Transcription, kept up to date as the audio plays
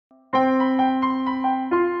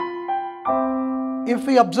If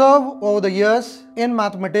we observe over the years, in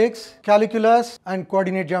mathematics, calculus and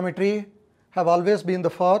coordinate geometry have always been the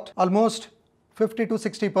fort. Almost 50 to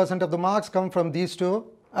 60% of the marks come from these two.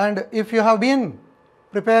 And if you have been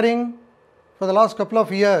preparing for the last couple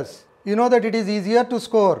of years, you know that it is easier to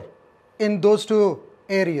score in those two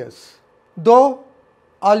areas. Though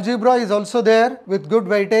algebra is also there with good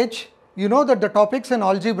weightage, you know that the topics in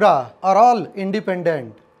algebra are all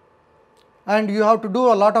independent and you have to do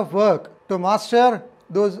a lot of work to master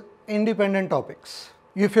those independent topics.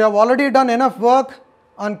 If you have already done enough work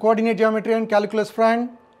on coordinate geometry and calculus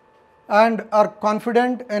front and are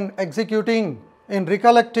confident in executing, in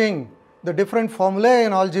recollecting the different formulae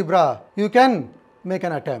in algebra, you can make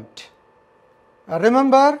an attempt.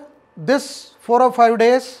 Remember, this 4 or 5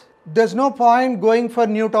 days, there is no point going for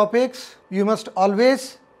new topics. You must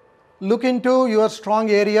always look into your strong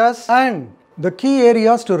areas, and the key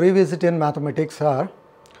areas to revisit in mathematics are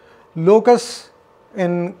locus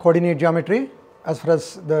in coordinate geometry as far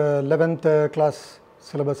as the 11th class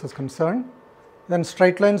syllabus is concerned. Then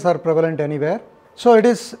straight lines are prevalent anywhere. So it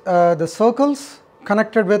is the circles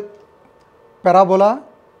connected with parabola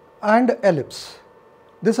and ellipse.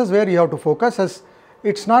 This is where you have to focus, as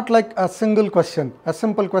it's not like a single question, a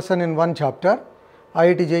simple question in one chapter.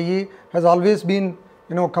 IIT JEE has always been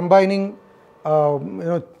combining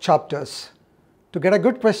chapters. To get a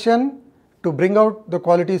good question, to bring out the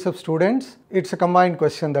qualities of students, it's a combined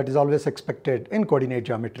question that is always expected in coordinate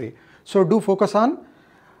geometry. So do focus on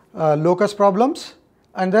locus problems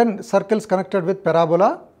and then circles connected with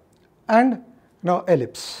parabola and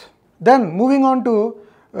ellipse. Then moving on to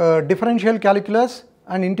differential calculus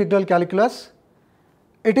and integral calculus,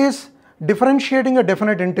 it is differentiating a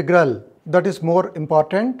definite integral that is more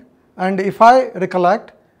important. And if I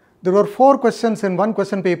recollect, there were 4 questions in one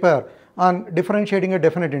question paper on differentiating a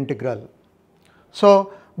definite integral.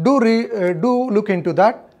 So do look into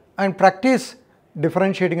that and practice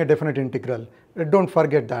differentiating a definite integral. Don't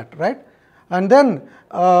forget that, right? And then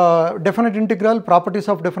definite integral, properties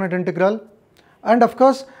of definite integral, and of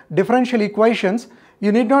course differential equations.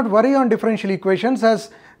 You need not worry on differential equations,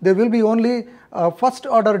 as there will be only first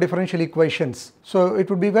order differential equations. So it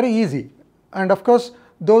would be very easy. And of course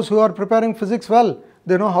those who are preparing physics well,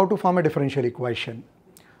 they know how to form a differential equation.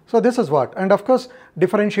 So this is what, and of course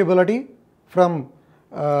differentiability from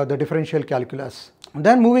the differential calculus.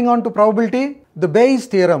 Then moving on to probability, the Bayes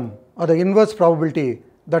theorem or the inverse probability,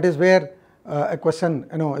 that is where a question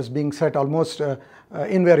is being set almost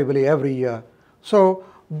invariably every year. So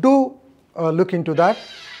do look into that.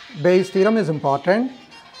 Bayes theorem is important.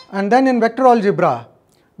 And then in vector algebra,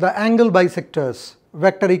 the angle bisectors,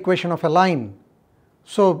 vector equation of a line.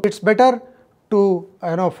 So it's better to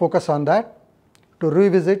focus on that, to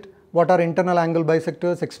revisit what are internal angle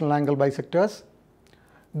bisectors, external angle bisectors.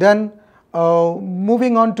 Then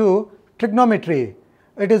moving on to trigonometry,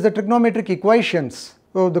 it is the trigonometric equations.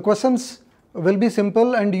 So the questions will be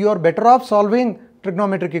simple and you are better off solving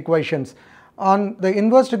trigonometric equations. On the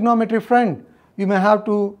inverse trigonometry front, you may have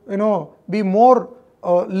to be more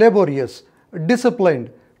laborious,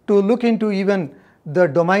 disciplined to look into even the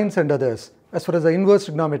domains and others as far as the inverse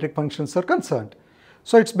trigonometric functions are concerned.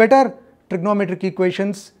 So it's better trigonometric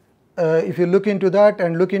equations, if you look into that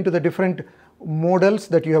and look into the different models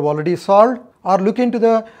that you have already solved, or look into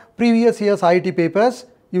the previous year's IIT papers,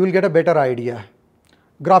 you will get a better idea.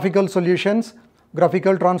 Graphical solutions,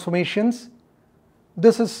 graphical transformations,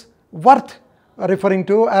 this is worth referring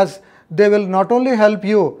to, as they will not only help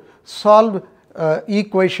you solve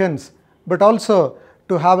equations, but also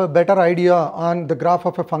to have a better idea on the graph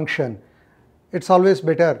of a function. It's always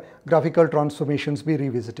better graphical transformations be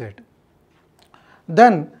revisited.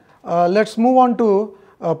 Then let's move on to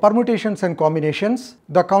permutations and combinations,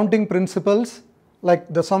 the counting principles like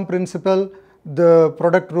the sum principle, the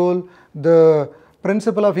product rule, the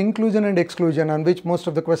principle of inclusion and exclusion on which most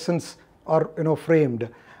of the questions are framed,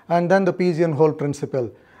 and then the Pigeon hole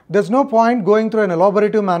principle. There's no point going through an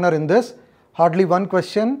elaborative manner in this, hardly one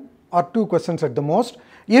question or 2 questions at the most,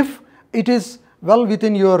 if it is well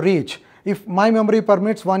within your reach. If my memory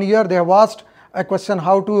permits, 1 year they have asked a question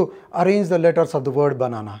how to arrange the letters of the word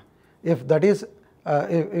banana. If that is,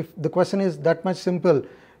 if the question is that much simple,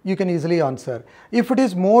 you can easily answer. If it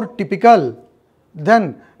is more typical,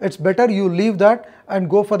 then it's better you leave that and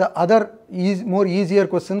go for the other more easier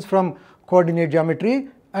questions from coordinate geometry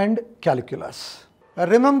and calculus.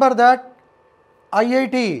 Remember that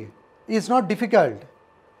IIT is not difficult,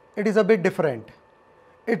 it is a bit different.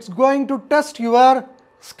 It's going to test your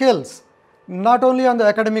skills, not only on the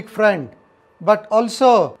academic front, but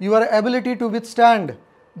also your ability to withstand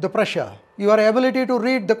the pressure, your ability to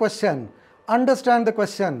read the question, understand the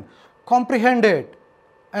question, comprehend it,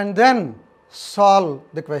 and then solve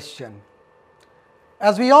the question.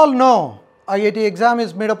 As we all know, IIT exam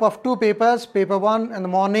is made up of two papers, paper 1 in the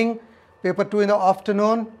morning, paper 2 in the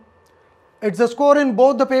afternoon. It's the score in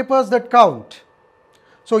both the papers that count.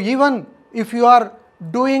 So even if you are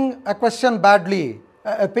doing a question badly,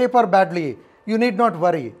 a paper badly, you need not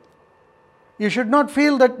worry. You should not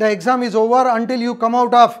feel that the exam is over until you come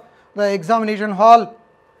out of the examination hall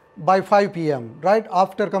by 5 p.m., right,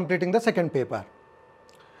 after completing the second paper.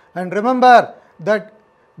 And remember that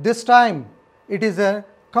this time it is a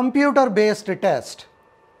computer-based test.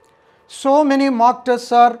 So many mock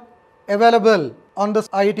tests are available on the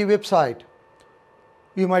IIT website.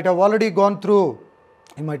 You might have already gone through,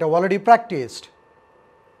 you might have already practiced.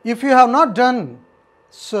 If you have not done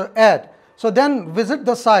so yet, so then visit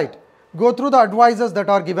the site, go through the advices that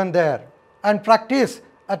are given there and practice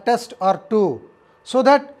a test or two so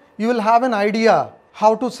that you will have an idea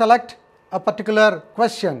how to select a particular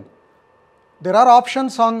question. There are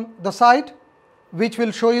options on the site which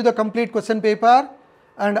will show you the complete question paper,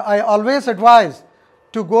 and I always advise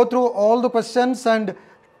to go through all the questions and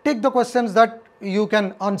tick the questions that you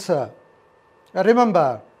can answer.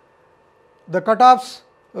 Remember, the cutoffs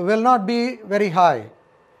will not be very high.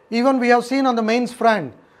 Even we have seen on the mains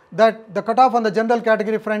front that the cutoff on the general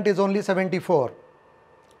category front is only 74.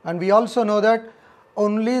 And we also know that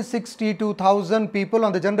only 62,000 people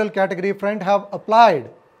on the general category front have applied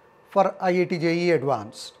for IIT JEE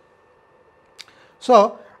Advanced.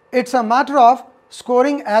 So it's a matter of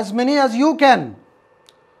scoring as many as you can.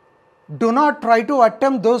 Do not try to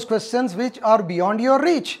attempt those questions which are beyond your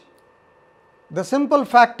reach. The simple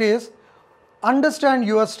fact is, understand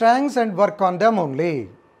your strengths and work on them only.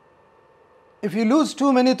 If you lose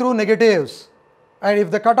too many through negatives, and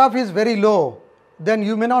if the cutoff is very low, then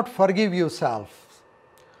you may not forgive yourself.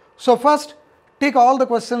 So first, take all the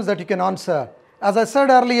questions that you can answer. As I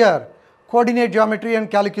said earlier, coordinate geometry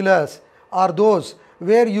and calculus are those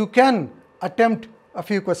where you can attempt a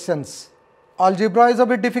few questions. Algebra is a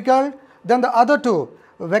bit difficult. Then the other two,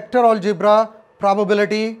 vector algebra,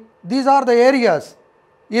 probability, these are the areas.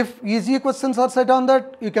 If easy questions are set on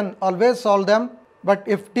that, you can always solve them. But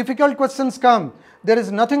if difficult questions come, there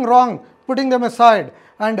is nothing wrong putting them aside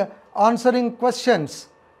and answering questions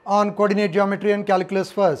on coordinate geometry and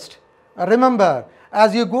calculus first. Remember,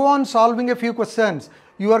 as you go on solving a few questions,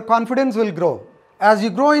 your confidence will grow. As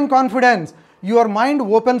you grow in confidence, your mind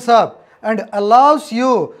opens up and allows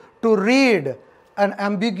you to read an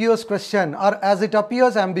ambiguous question, or as it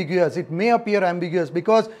appears ambiguous, it may appear ambiguous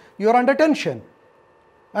because you are under tension.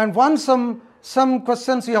 And once some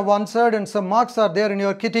questions you have answered and some marks are there in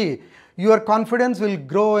your kitty, your confidence will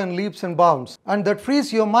grow in leaps and bounds, and that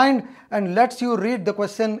frees your mind and lets you read the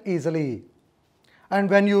question easily. And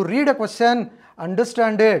when you read a question,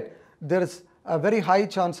 understand it, there is a very high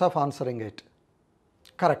chance of answering it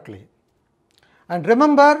correctly. And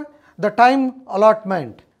remember the time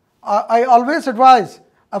allotment. I always advise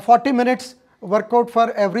a 40 minutes workout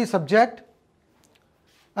for every subject,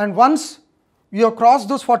 and once you have crossed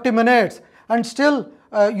those 40 minutes and still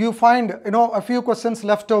you find a few questions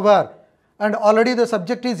left over and already the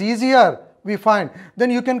subject is easier, we find,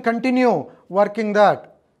 then you can continue working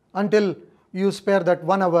that until you spare that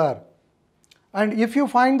 1 hour. And if you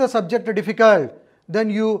find the subject difficult,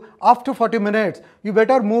 then you, after 40 minutes, you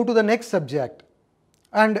better move to the next subject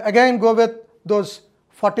and again go with those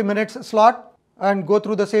 40 minutes slot and go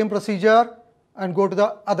through the same procedure and go to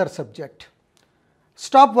the other subject.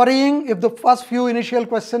 Stop worrying if the first few initial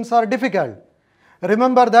questions are difficult.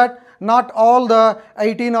 Remember that not all the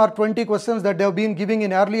 18 or 20 questions that they have been giving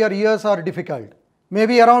in earlier years are difficult.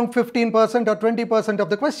 Maybe around 15% or 20% of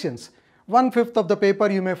the questions. 1/5 of the paper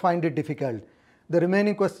you may find it difficult. The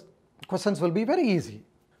remaining questions will be very easy.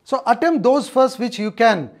 So attempt those first which you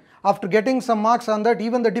can. After getting some marks on that,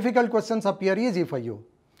 even the difficult questions appear easy for you.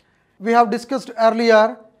 We have discussed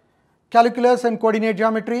earlier calculus and coordinate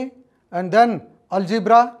geometry, and then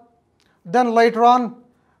algebra. Then later on,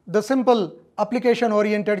 the simple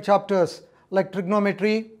application-oriented chapters like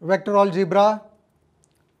trigonometry, vector algebra,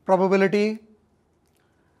 probability,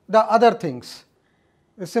 the other things.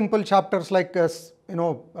 Simple chapters like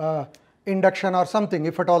induction or something,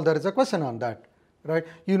 if at all there is a question on that, right?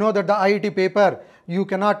 You know that the IIT paper, you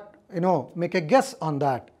cannot make a guess on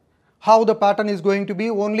that. How the pattern is going to be,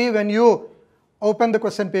 only when you open the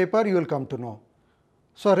question paper you will come to know.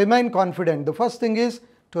 So remain confident. The first thing is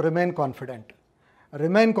to remain confident.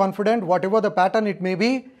 Remain confident, whatever the pattern it may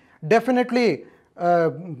be, definitely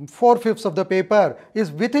 4/5 of the paper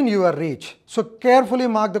is within your reach. So carefully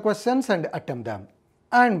mark the questions and attempt them.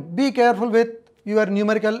 And be careful with your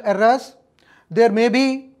numerical errors. There may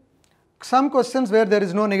be some questions where there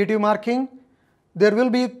is no negative marking. There will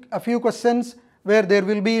be a few questions where there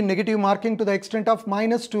will be negative marking to the extent of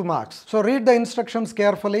 -2 marks. So read the instructions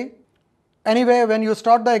carefully. Anyway, when you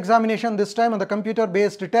start the examination this time on the computer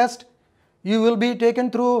based test, you will be taken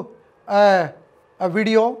through a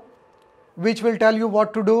video which will tell you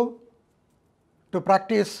what to do. To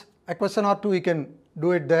practice a question or two, you can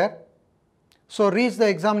do it there. So reach the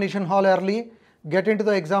examination hall early, get into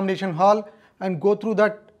the examination hall and go through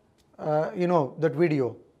that that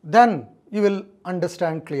video. Then you will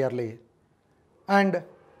understand clearly. And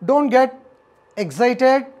don't get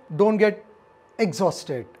excited, don't get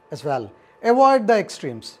exhausted as well. Avoid the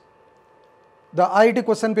extremes. The IIT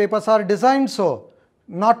question papers are designed so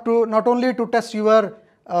not only to test your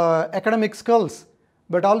academic skills,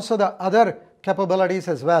 but also the other capabilities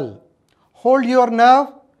as well. Hold your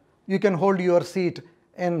nerve, you can hold your seat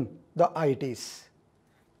in the IITs.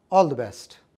 All the best.